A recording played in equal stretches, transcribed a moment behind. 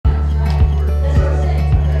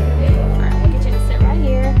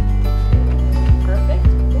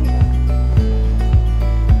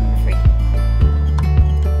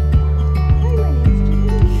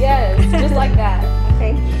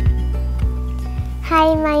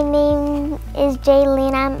Hi, my name is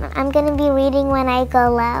Jayleen. I'm gonna be reading When I Go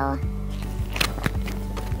Low.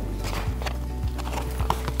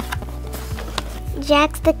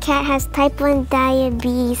 Jax the cat has type 1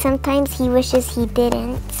 diabetes. Sometimes he wishes he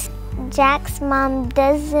didn't. Jax's mom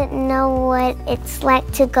doesn't know what it's like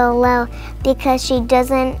to go low because she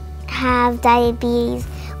doesn't have diabetes.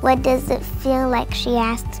 What does it feel like, she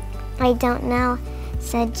asked. I don't know,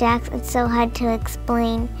 said Jax. It's so hard to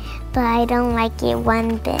explain, but I don't like it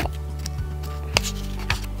one bit.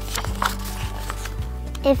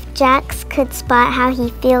 If Jax could spot how he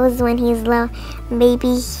feels when he's low,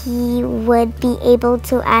 maybe he would be able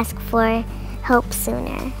to ask for help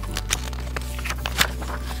sooner.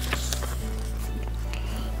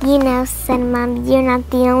 You know, said Mom, you're not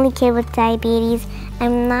the only kid with diabetes.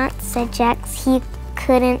 I'm not, said Jax. He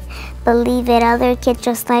couldn't believe it. Other kids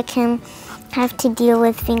just like him have to deal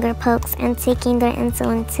with finger pokes and taking their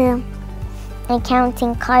insulin too, and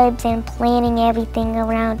counting carbs and planning everything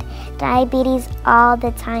around diabetes all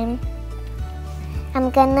the time. I'm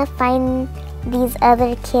gonna find these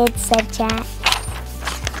other kids, said Jax.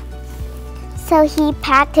 So he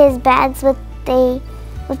packed his bags with a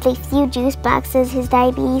few juice boxes, his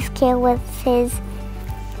diabetes kit with his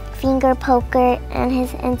finger poker and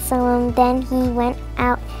his insulin. Then he went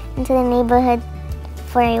out into the neighborhood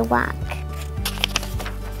for a walk.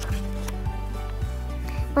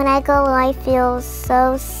 When I go low, I feel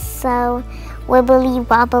so wibbly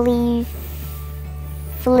wobbly,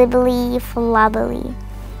 flibbly flobbly.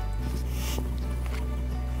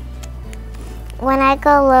 When I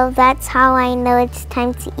go low, that's how I know it's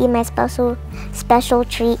time to eat my special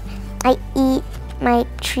treat. I eat my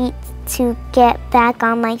treat to get back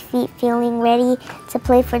on my feet, feeling ready to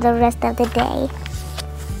play for the rest of the day.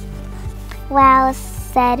 Wow,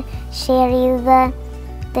 said Sherry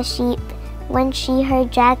the sheep when she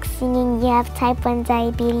heard Jax singing, you have type 1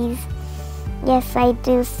 diabetes. Yes, I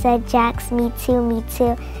do, said Jax. Me too, me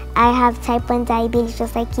too. I have type 1 diabetes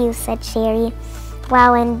just like you, said Sherry.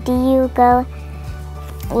 Wow, and do you go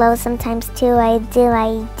low sometimes too? I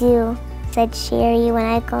do, said Sherry. When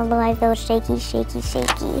I go low, I feel shaky, shaky,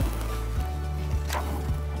 shaky.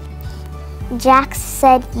 Jax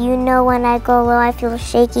said, you know, when I go low, I feel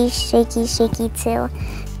shaky, shaky, shaky too.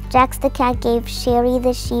 Jax the cat gave Sherry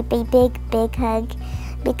the sheep a big hug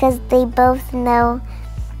because they both know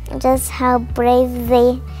just how brave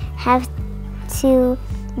they have to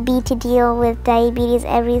be to deal with diabetes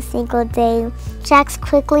every single day. Jax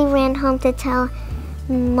quickly ran home to tell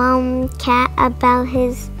Mom Cat about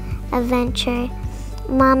his adventure.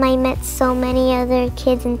 Mom, I met so many other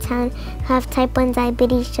kids in town who have type 1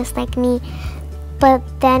 diabetes just like me. But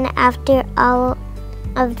then after all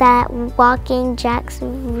of that walking, Jax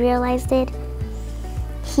realized it.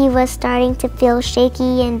 He was starting to feel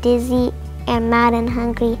shaky and dizzy and mad and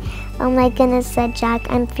hungry. Oh my goodness, said Jax.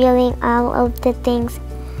 I'm feeling all of the things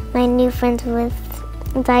my new friends with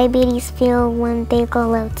diabetes feel when they go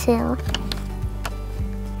low too.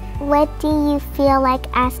 What do you feel like?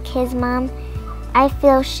 Asked his mom. I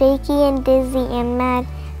feel shaky and dizzy and mad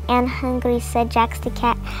and hungry, said Jax the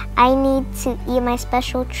cat. I need to eat my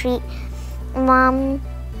special treat. Mom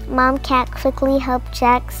Cat quickly helped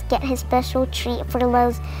Jax get his special treat for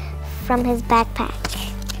lows from his backpack.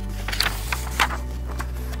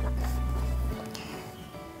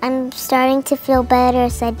 I'm starting to feel better,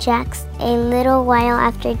 said Jax. A little while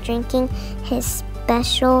after drinking his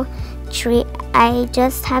special treat, I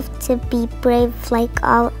just have to be brave like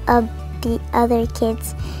all of the other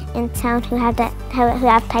kids in town who have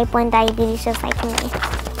type 1 diabetes just like me.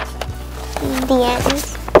 The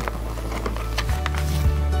end.